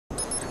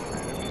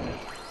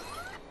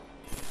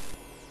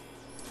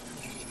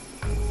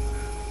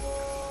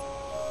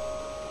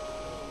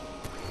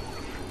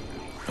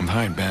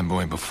hired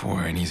Badboy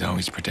before, and he's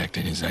always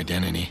protected his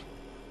identity.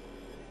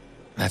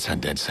 That's how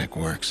DedSec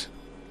works.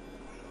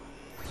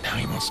 Now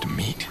he wants to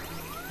meet.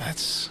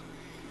 That's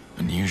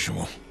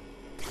unusual.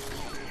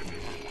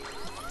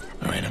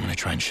 Alright, I'm gonna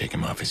try and shake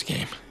him off his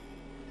game.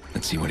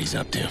 Let's see what he's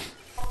up to.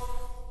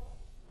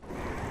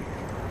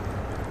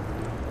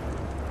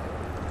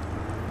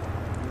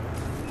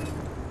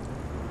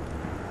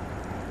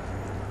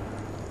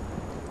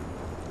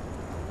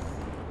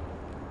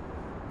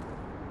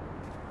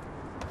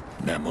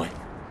 Badboy.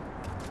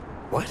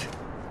 What?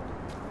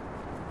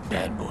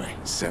 Badboy,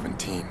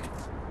 17.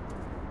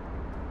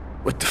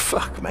 What the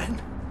fuck,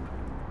 man?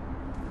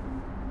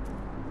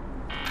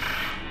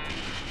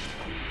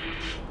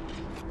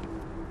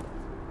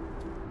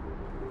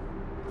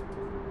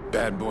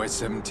 Badboy,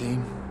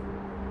 17?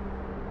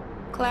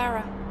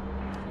 Clara.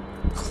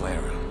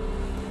 Clara.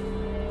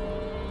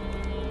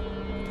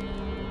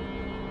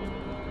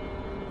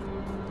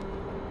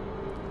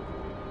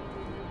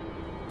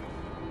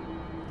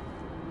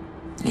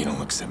 You don't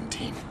look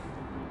 17.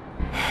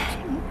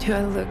 Do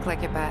I look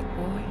like a bad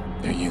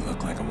boy? You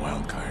look like a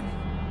wild card.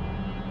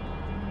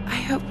 I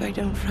hope I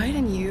don't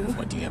frighten you.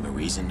 What, do you have a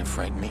reason to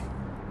frighten me?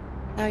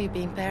 Now you're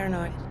being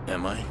paranoid.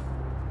 Am I?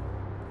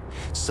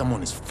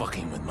 Someone is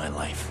fucking with my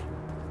life.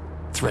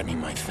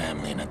 Threatening my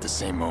family, and at the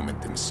same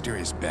moment, the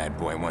mysterious bad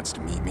boy wants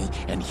to meet me,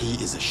 and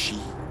he is a she.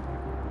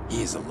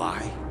 He is a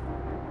lie.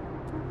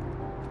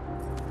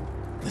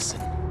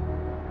 Listen,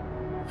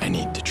 I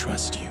need to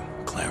trust you,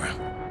 Clara.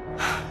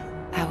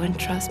 I wouldn't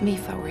trust me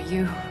if I were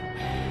you.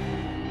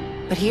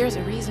 But here's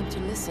a reason to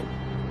listen.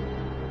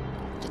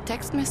 The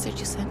text message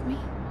you sent me,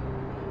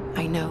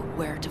 I know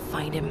where to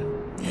find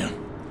him. Yeah?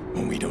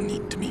 Well, we don't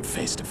need to meet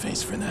face to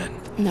face for that.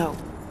 No.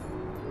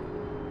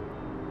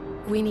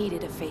 We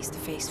needed a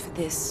face-to-face for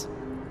this.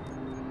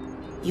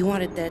 You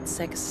wanted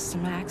DedSec as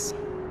Max.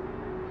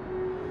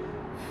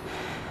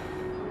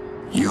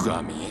 You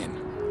got me in.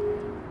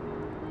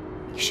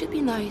 You should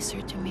be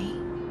nicer to me.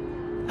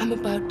 I'm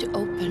about to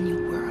open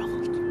your world.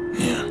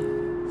 Yeah.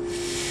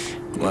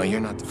 Well, you're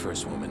not the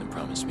first woman to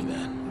promise me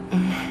that.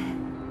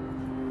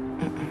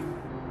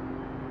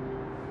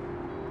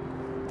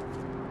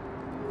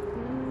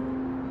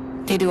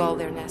 They do all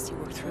their nasty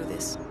work through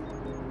this.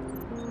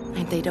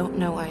 And they don't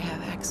know I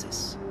have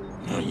access.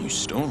 No, you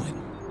stole it.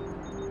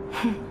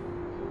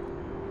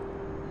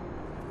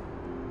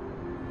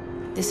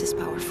 This is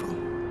powerful.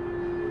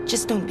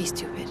 Just don't be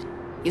stupid.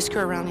 You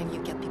screw around and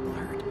you get people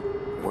hurt.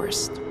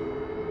 Worst.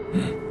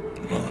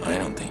 Well, I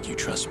don't think you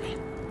trust me.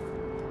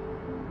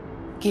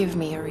 Give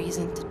me a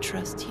reason to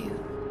trust you.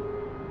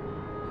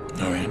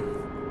 All right.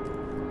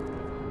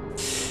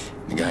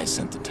 The guy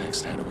sent the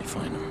text. How do we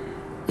find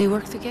him? We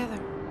work together.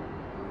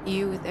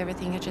 You with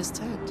everything I just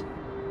said.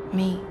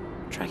 Me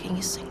tracking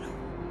his signal.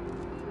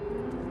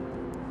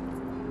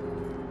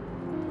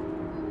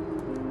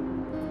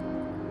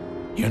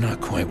 You're not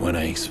quite what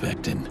I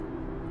expected.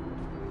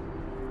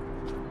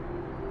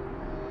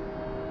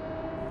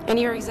 And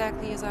you're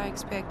exactly as I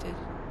expected,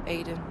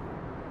 Aiden.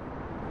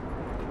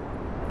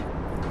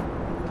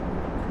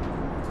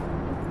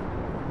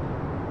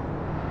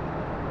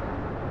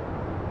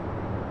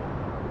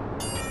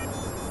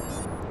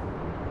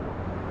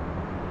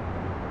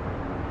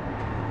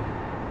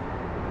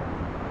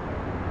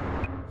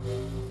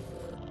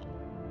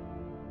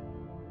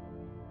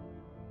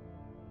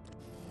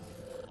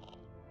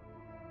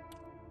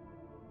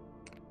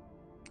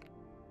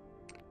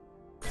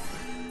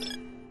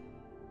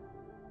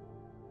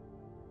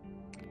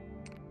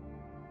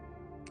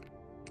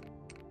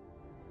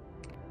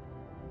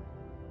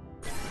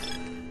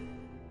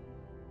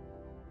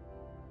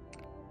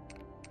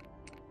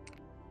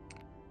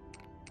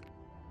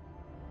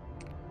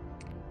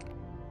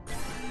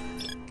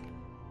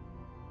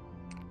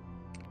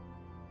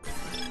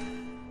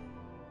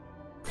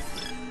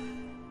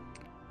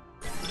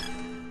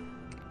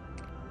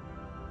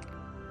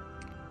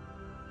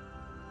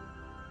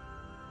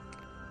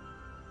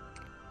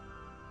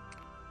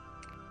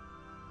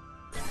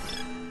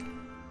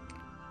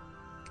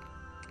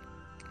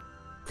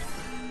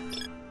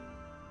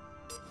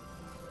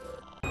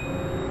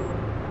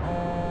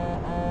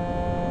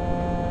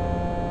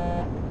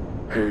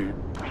 Hey.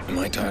 Am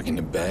I talking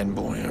to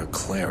Badboy or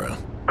Clara?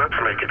 Let's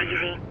make it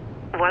easy.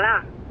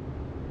 Voila.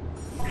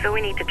 So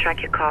we need to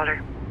track your caller.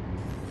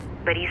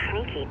 But he's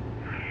sneaky.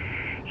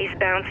 He's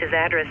bounced his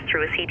address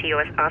through a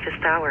CTOS office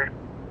tower.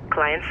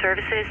 Client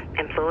services,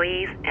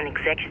 employees, and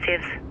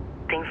executives,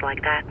 things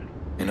like that.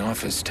 An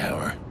office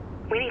tower.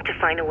 We need to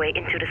find a way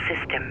into the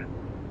system.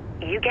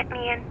 You get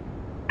me in,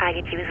 I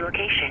get you his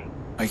location.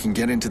 I can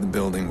get into the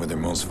building where they're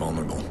most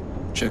vulnerable.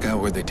 Check out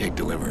where they take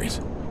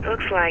deliveries.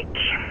 Looks like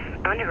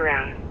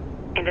underground,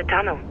 in the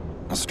tunnel.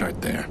 I'll start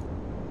there.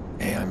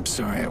 Hey, I'm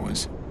sorry I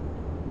was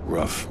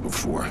rough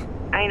before.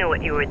 I know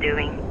what you were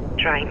doing,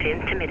 trying to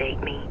intimidate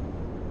me.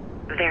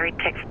 Very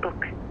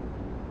textbook.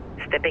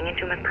 Stepping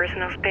into my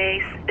personal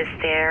space, the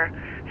stare,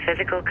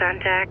 physical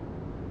contact.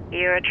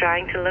 You're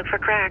trying to look for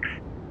cracks.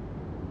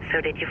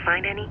 So did you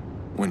find any?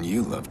 Wouldn't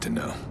you love to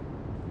know?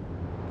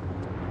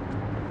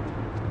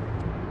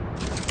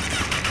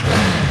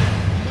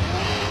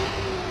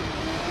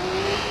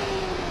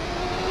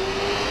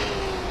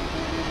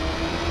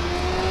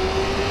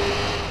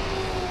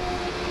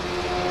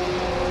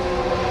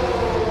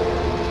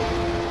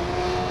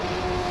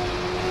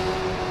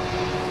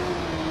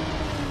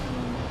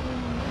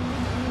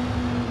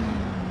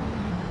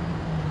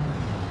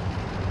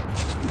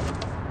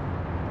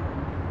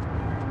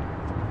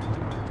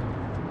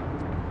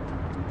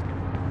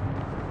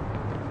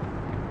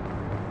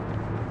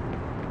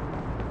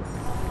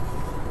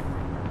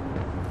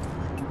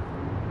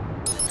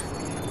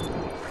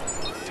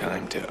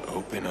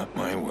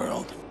 My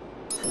world.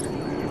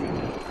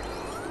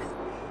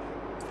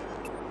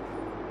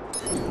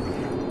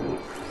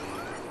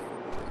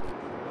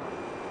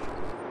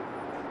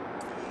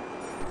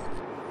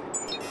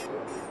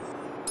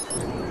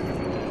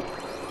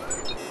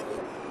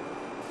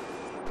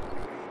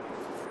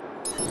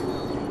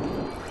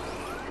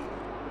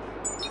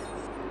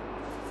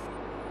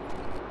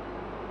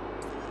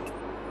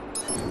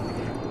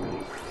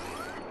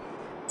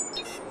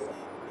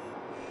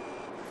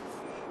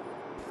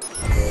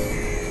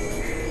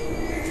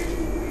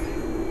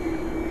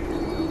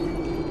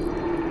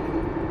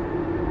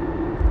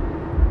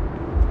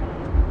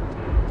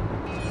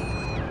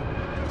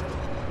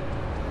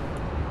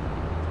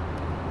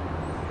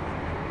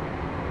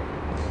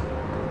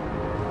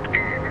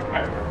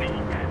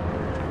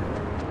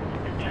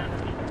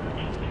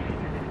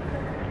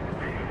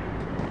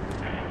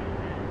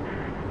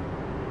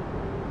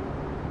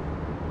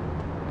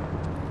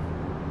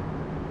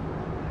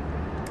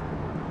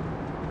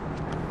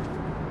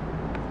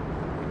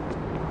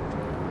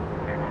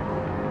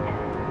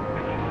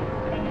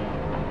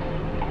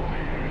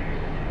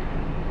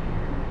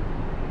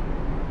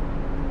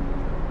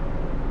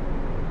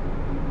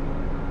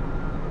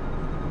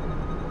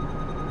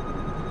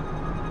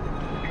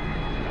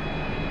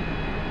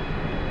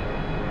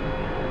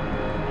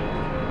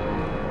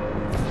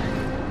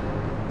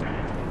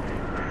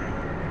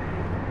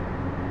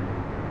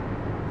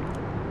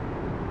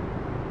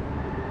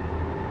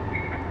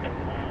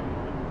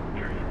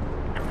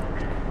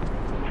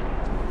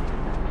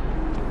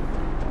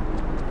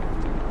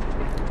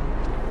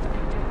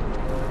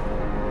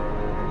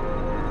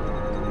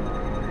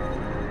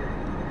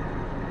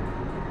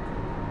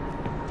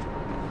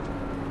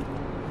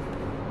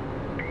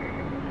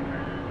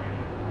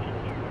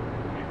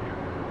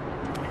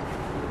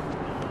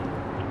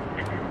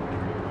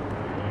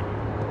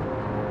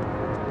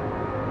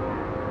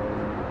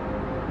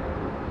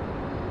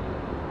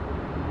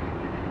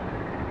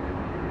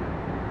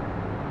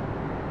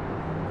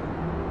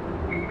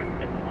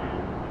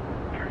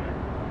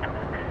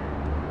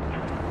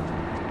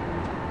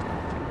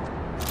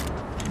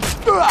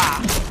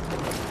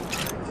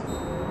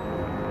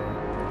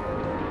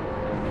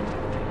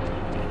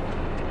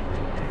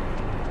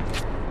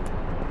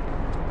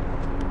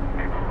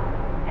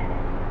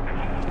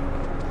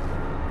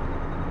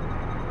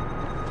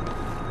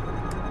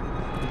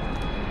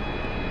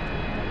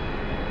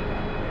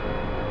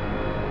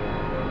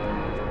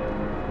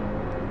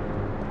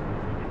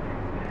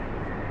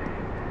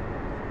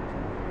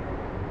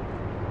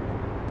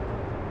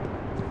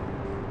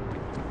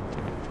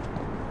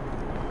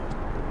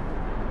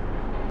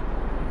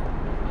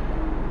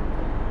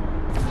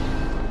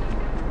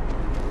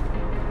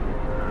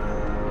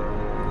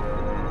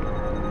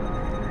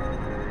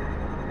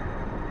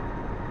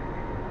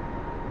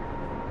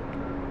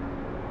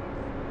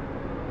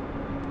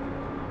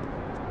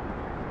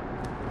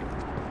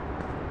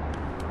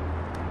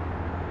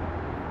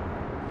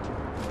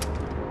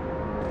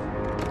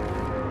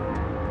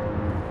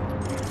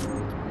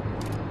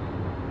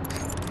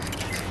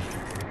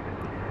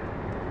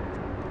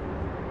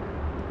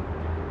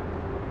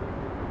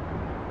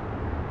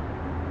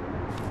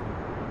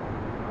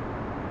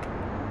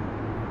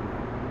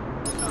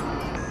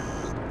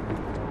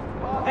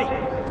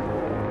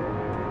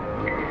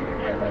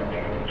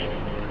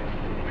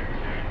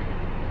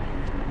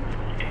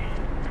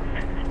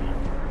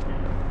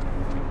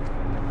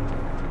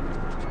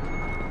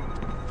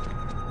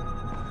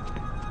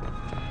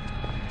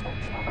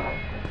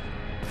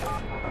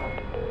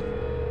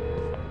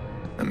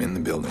 I'm in the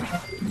building.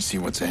 Can you see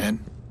what's ahead?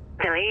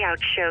 The layout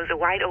shows a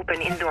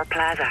wide-open indoor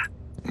plaza.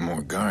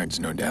 More guards,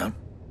 no doubt.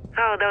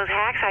 Oh, those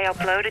hacks I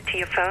uploaded to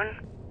your phone?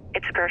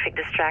 It's a perfect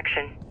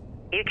distraction.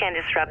 You can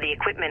disrupt the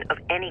equipment of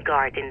any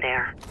guard in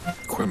there.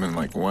 Equipment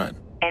like what?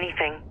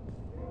 Anything.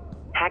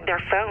 Hack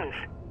their phones,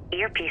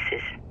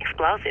 earpieces,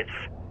 explosives.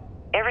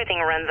 Everything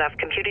runs off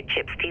computer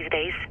chips these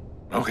days.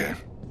 Okay,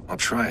 I'll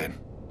try it.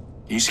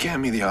 Can you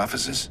scan me the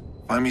offices?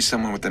 Find me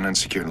someone with an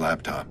unsecured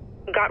laptop.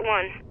 Got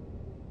one.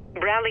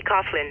 Bradley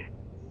Coughlin.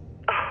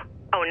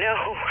 Oh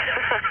no.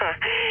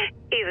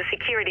 He's a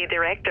security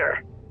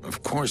director.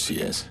 Of course he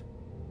is.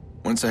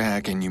 Once I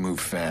hack in, you move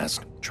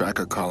fast. Track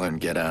a caller and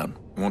get out.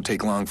 It won't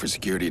take long for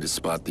security to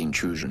spot the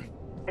intrusion.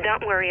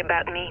 Don't worry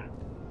about me.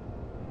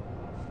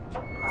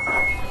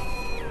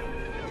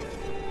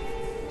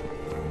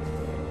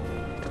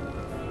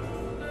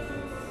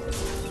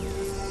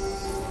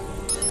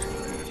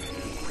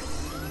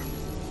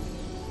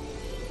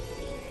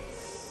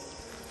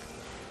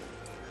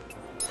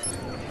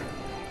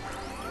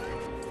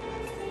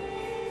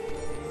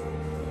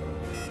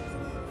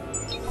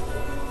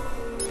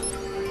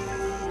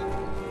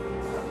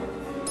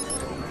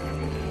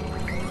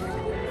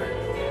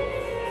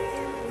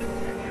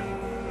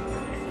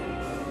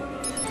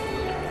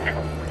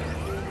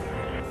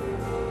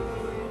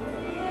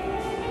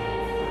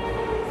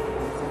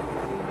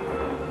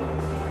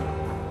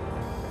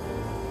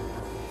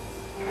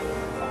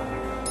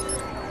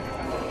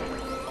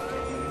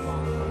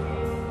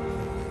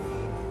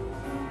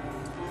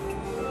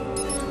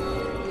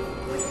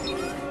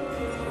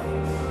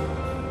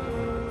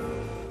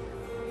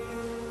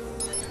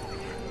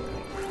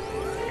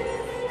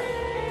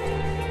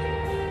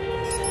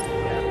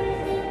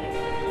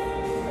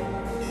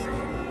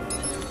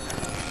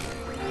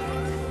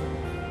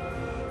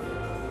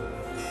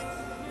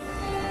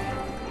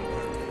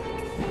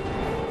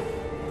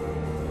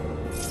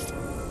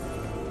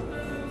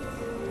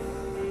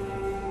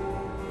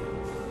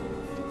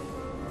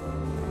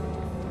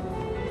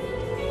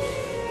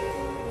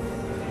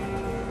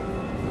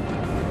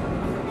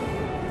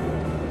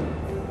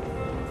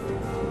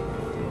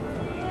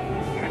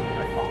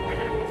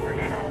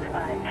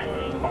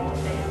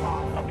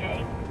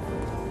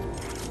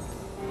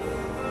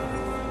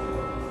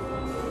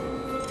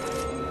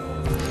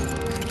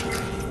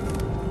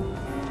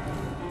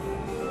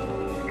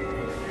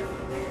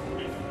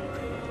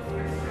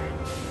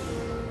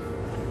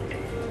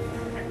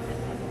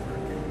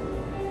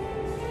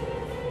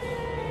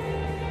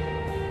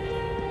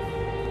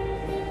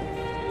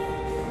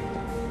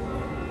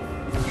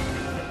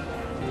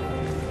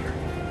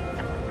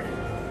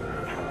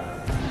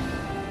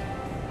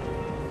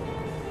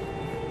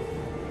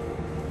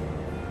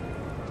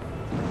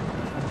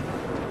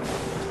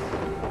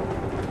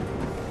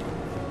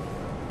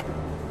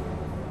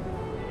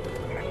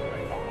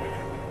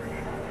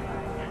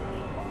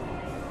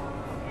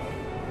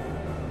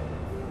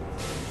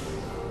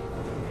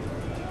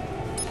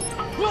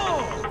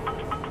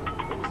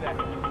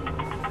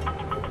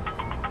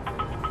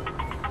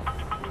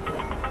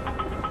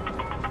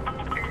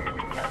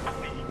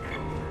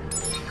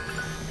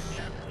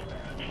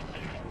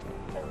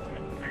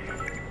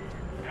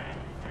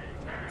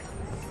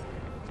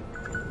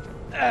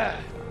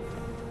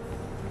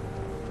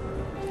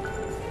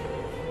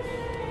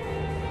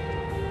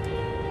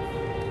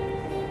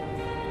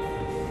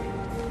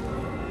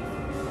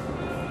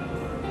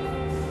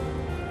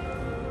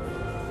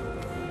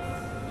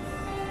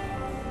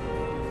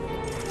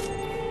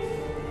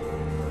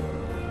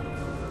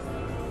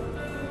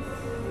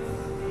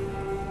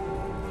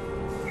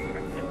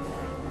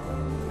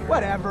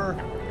 Whatever.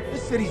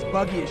 This city's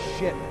buggy as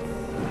shit.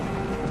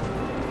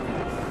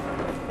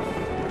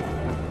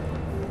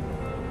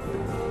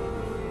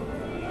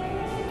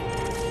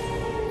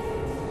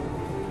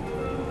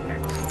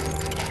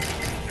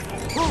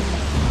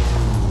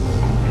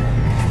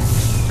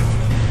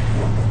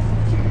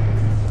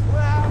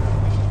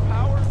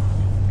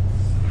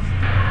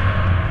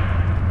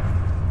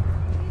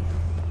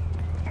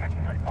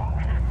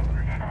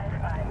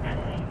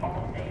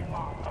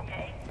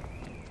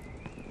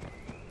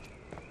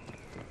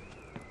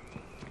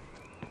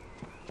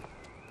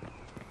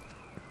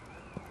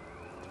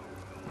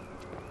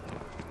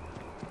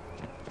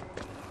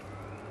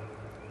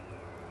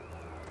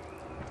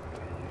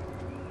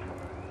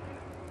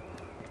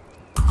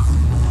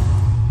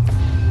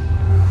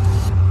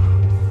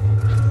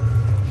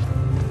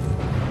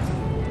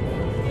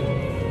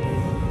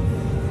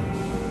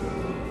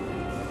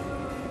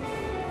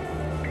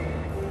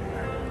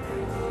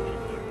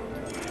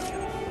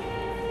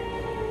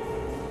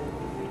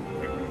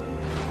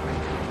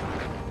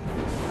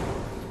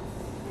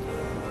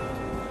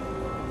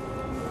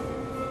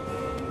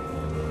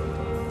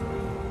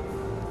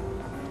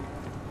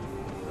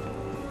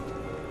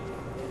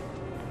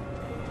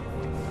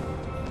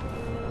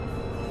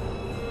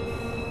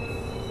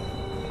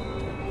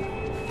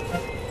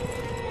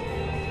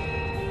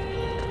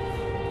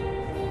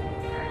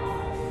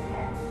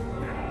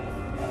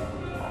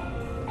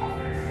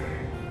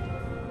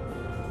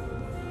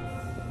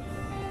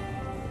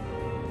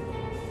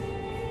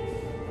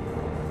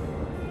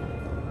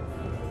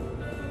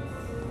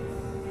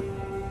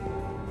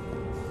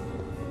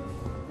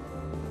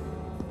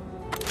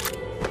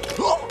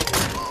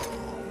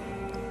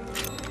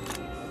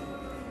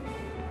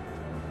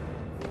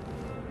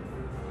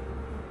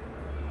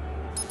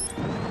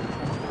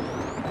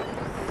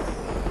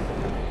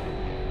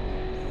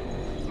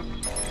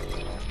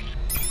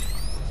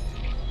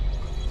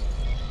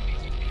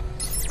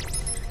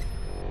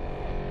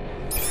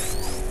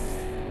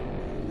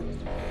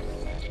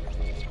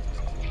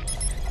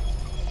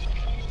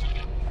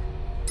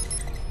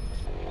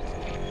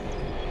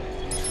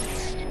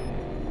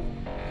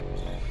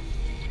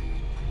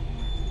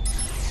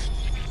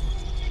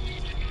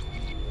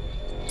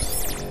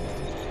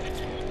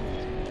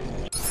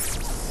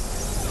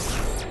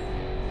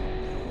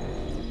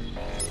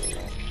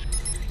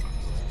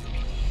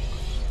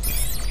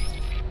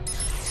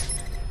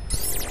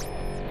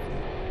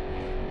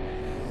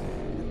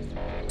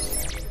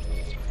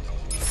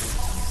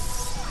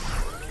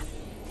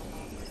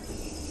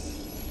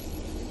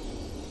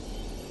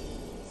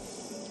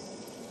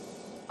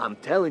 I'm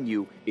telling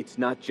you, it's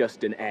not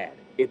just an ad.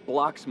 It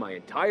blocks my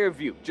entire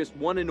view, just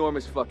one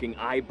enormous fucking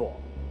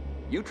eyeball.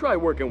 You try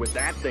working with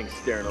that thing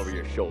staring over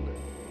your shoulder.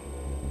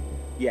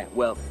 Yeah,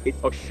 well,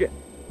 oh shit.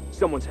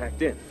 Someone's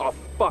hacked in. Oh,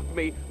 fuck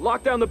me.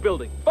 Lock down the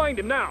building. Find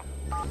him now.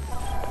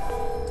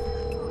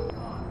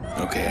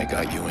 Okay, I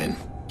got you in.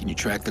 Can you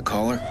track the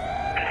caller?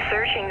 I'm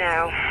searching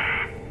now.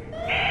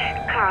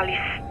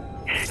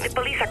 Carlis, the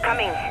police are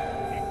coming.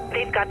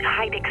 They've got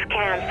high-tech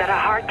scans that are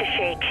hard to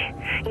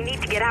shake. You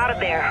need to get out of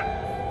there.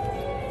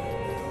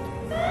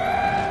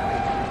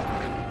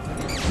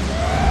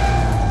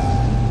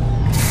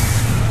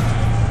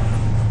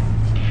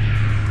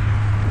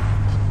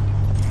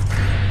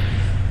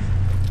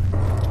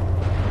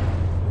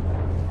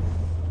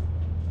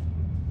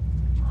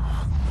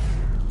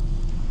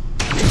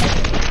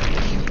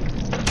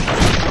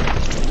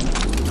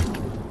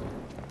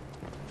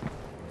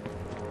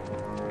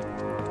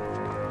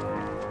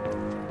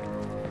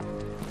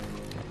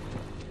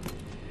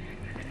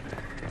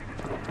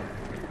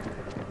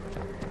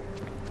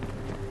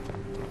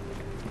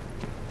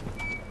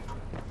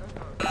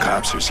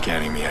 Cops are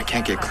scanning me. I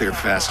can't get clear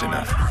fast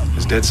enough.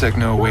 Does DedSec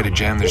know a way to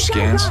jam their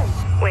scans?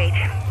 Wait,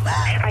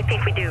 I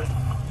think we do.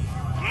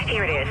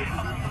 Here it is.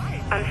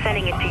 I'm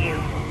sending it to you.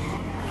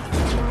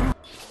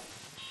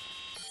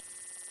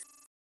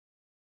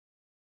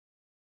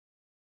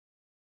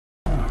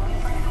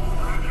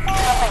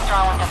 Something's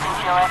wrong with the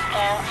PTOS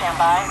scan. Stand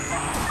by.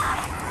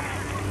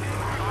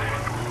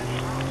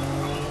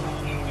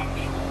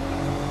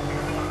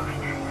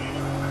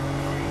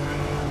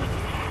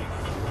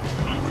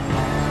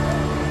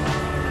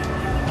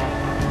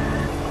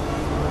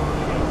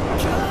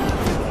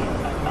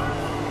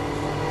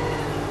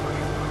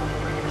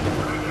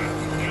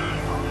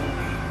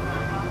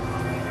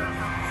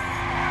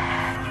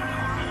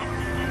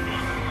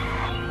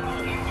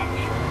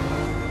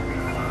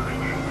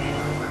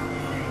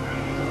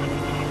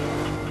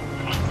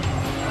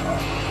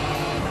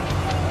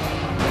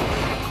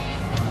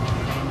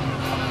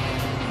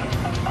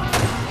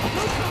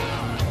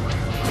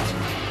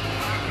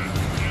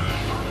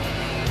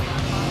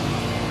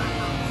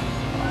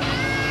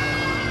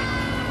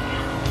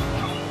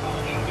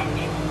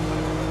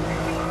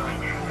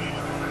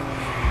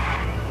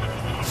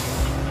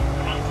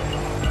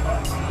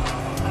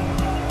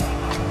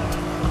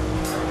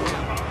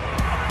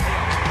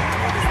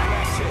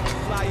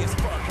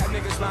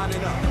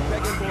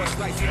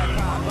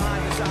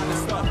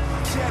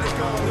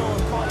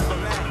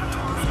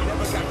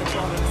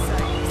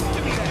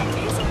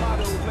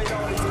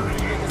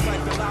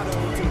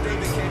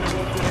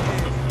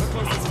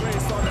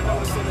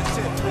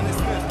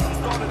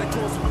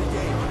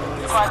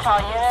 Squad to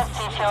all units,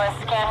 CTOS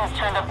scan has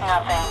turned up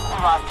nothing. We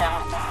lost him.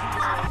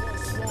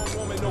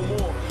 No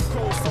more.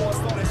 Cold sores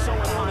started showing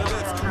on the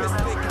lips.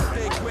 Mistake, I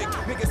stay quick.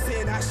 Niggas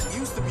saying how she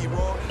used to be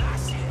raw.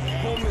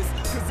 Homeless,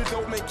 cause it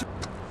don't make you.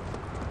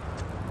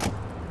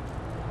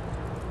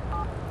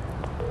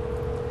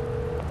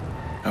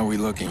 How are we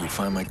looking? You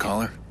find my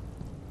collar?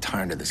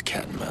 Tired of this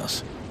cat and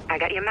mouse. I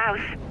got your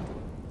mouse.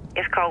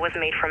 His call was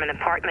made from an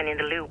apartment in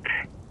the Loop.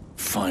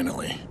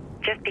 Finally.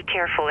 Just be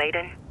careful,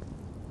 Aiden.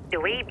 The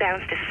way he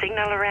bounced the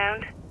signal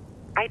around,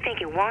 I think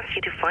he wants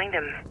you to find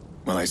him.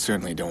 Well, I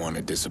certainly don't want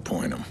to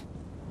disappoint him.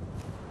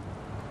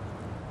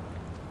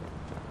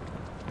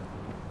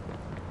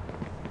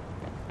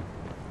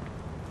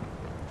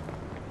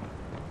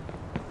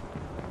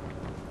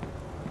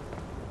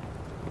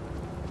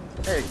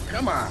 Hey,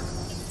 come on.